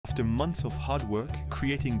After months of hard work,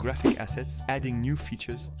 creating graphic assets, adding new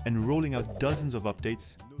features, and rolling out dozens of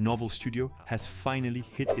updates, Novel Studio has finally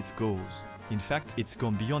hit its goals. In fact, it's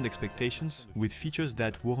gone beyond expectations with features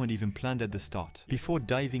that weren't even planned at the start. Before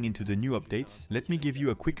diving into the new updates, let me give you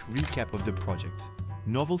a quick recap of the project.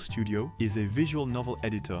 Novel Studio is a visual novel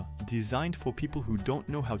editor designed for people who don't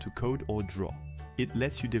know how to code or draw. It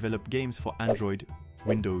lets you develop games for Android,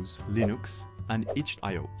 Windows, Linux, and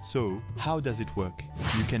itch.io. So, how does it work?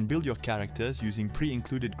 You can build your characters using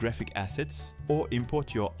pre-included graphic assets or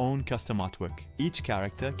import your own custom artwork. Each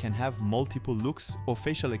character can have multiple looks or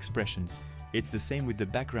facial expressions. It's the same with the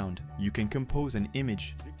background. You can compose an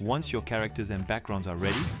image. Once your characters and backgrounds are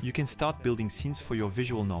ready, you can start building scenes for your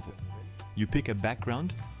visual novel. You pick a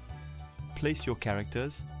background, place your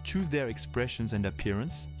characters, choose their expressions and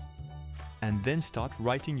appearance, and then start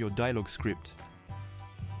writing your dialogue script.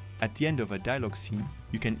 At the end of a dialogue scene,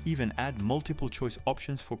 you can even add multiple choice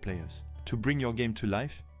options for players. To bring your game to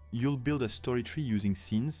life, you'll build a story tree using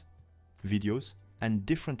scenes, videos, and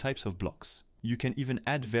different types of blocks. You can even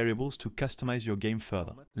add variables to customize your game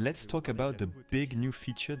further. Let's talk about the big new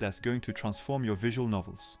feature that's going to transform your visual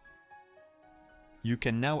novels. You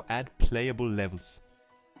can now add playable levels.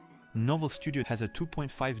 Novel Studio has a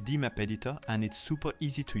 2.5D map editor and it's super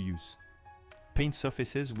easy to use. Paint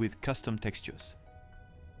surfaces with custom textures.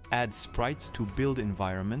 Add sprites to build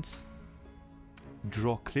environments.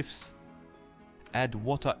 Draw cliffs. Add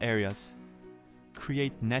water areas.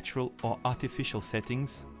 Create natural or artificial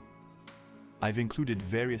settings. I've included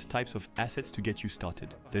various types of assets to get you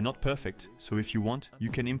started. They're not perfect, so if you want, you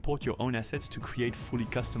can import your own assets to create fully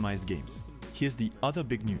customized games. Here's the other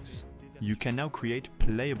big news. You can now create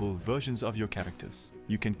playable versions of your characters.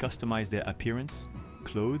 You can customize their appearance,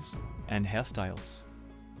 clothes, and hairstyles.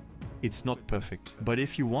 It's not perfect, but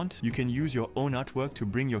if you want, you can use your own artwork to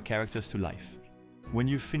bring your characters to life. When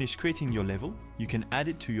you've finished creating your level, you can add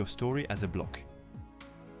it to your story as a block.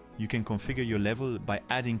 You can configure your level by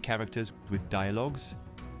adding characters with dialogues,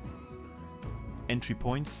 entry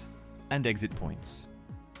points, and exit points.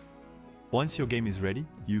 Once your game is ready,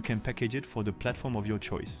 you can package it for the platform of your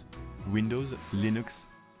choice: Windows, Linux,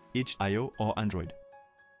 itch.io, or Android.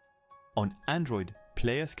 On Android,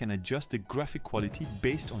 players can adjust the graphic quality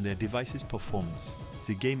based on their device's performance.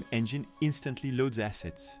 The game engine instantly loads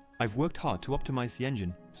assets. I've worked hard to optimize the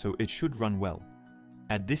engine, so it should run well.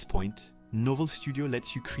 At this point, Novel Studio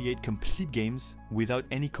lets you create complete games without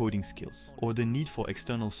any coding skills or the need for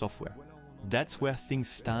external software. That's where things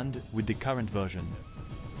stand with the current version.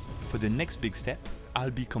 For the next big step, I'll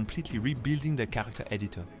be completely rebuilding the character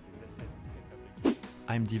editor.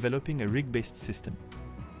 I'm developing a rig-based system.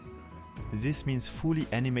 This means fully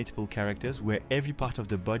animatable characters where every part of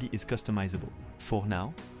the body is customizable. For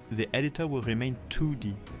now, the editor will remain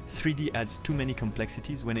 2D. 3D adds too many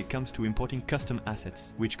complexities when it comes to importing custom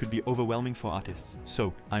assets, which could be overwhelming for artists.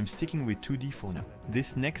 So, I'm sticking with 2D for now.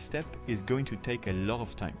 This next step is going to take a lot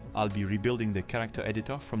of time. I'll be rebuilding the character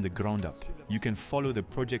editor from the ground up. You can follow the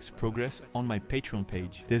project's progress on my Patreon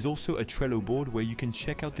page. There's also a Trello board where you can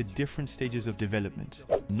check out the different stages of development.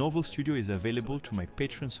 Novel Studio is available to my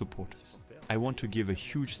Patreon supporters. I want to give a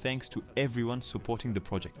huge thanks to everyone supporting the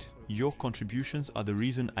project. Your contributions are the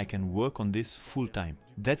reason I can work on this full time.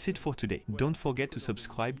 That's it for today. Don't forget to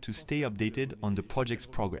subscribe to stay updated on the project's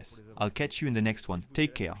progress. I'll catch you in the next one.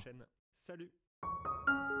 Take care.